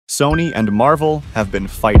Sony and Marvel have been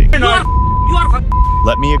fighting.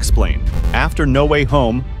 Let me explain. After No Way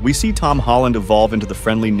Home, we see Tom Holland evolve into the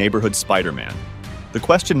friendly neighborhood Spider-Man. The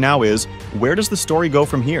question now is, where does the story go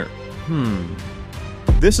from here?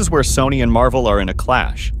 This is where Sony and Marvel are in a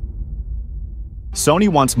clash. Sony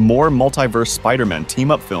wants more multiverse Spider-Man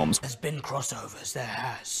team-up films. There's been crossovers, there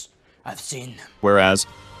has. I've seen them. Whereas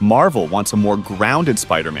Marvel wants a more grounded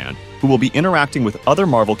Spider-Man who will be interacting with other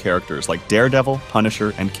Marvel characters like Daredevil,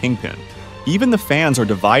 Punisher, and Kingpin. Even the fans are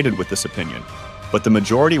divided with this opinion, but the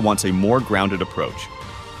majority wants a more grounded approach.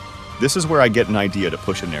 This is where I get an idea to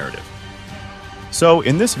push a narrative. So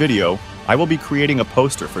in this video, I will be creating a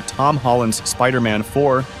poster for Tom Holland's Spider-Man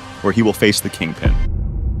 4, where he will face the Kingpin.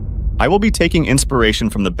 I will be taking inspiration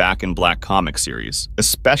from the Back in Black comic series,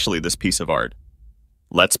 especially this piece of art.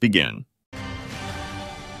 Let's begin.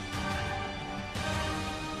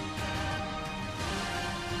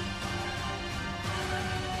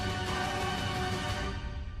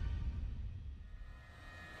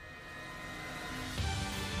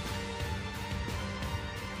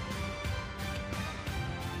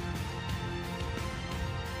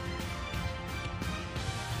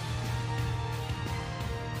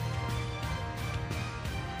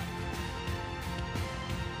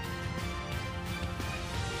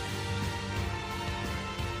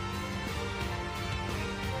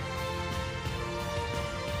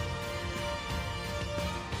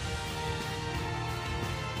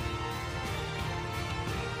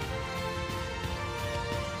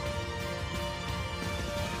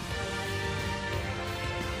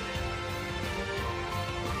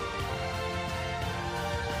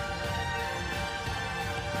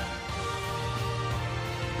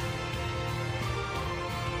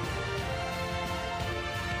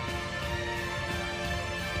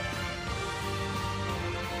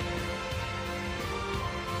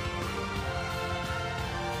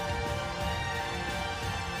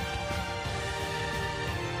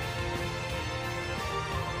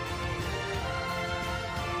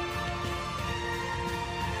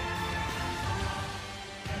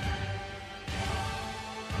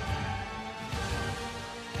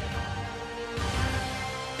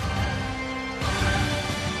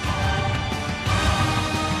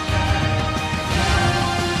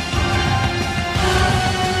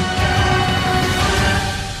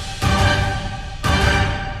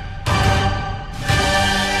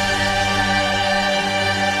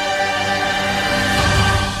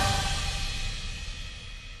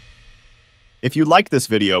 If you liked this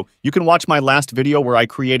video, you can watch my last video where I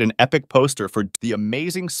create an epic poster for The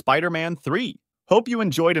Amazing Spider-Man 3. Hope you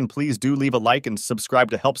enjoyed, and please do leave a like and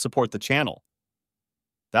subscribe to help support the channel.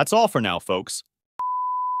 That's all for now, folks.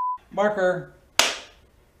 Marker.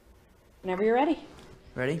 Whenever you're ready.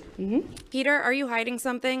 Ready? Peter, are you hiding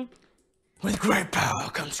something? With great power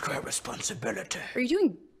comes great responsibility. Are you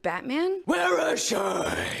doing Batman? Where is she?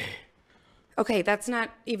 Okay, that's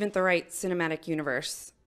not even the right cinematic universe.